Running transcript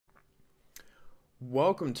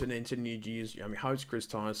Welcome to Nintendo News. I'm your host Chris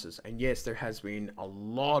Tysus, and yes, there has been a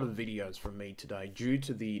lot of videos from me today due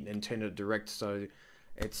to the Nintendo Direct, so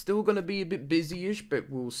it's still going to be a bit busy-ish, but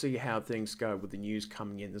we'll see how things go with the news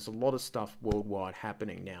coming in. There's a lot of stuff worldwide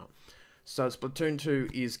happening now. So Splatoon 2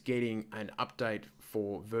 is getting an update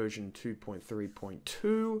for version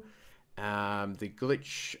 2.3.2. The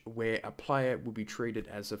glitch where a player will be treated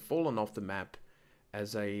as a fallen off the map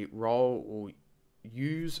as a roll or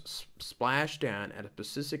use splashdown at a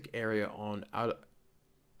specific area on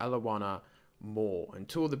Alawana Mall.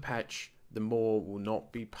 Until the patch, the mall will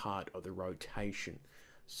not be part of the rotation.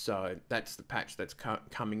 So that's the patch that's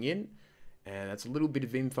coming in, and that's a little bit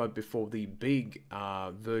of info before the big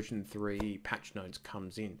version 3 patch notes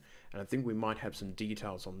comes in, and I think we might have some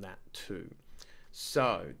details on that too.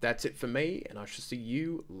 So that's it for me, and I shall see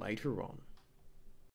you later on.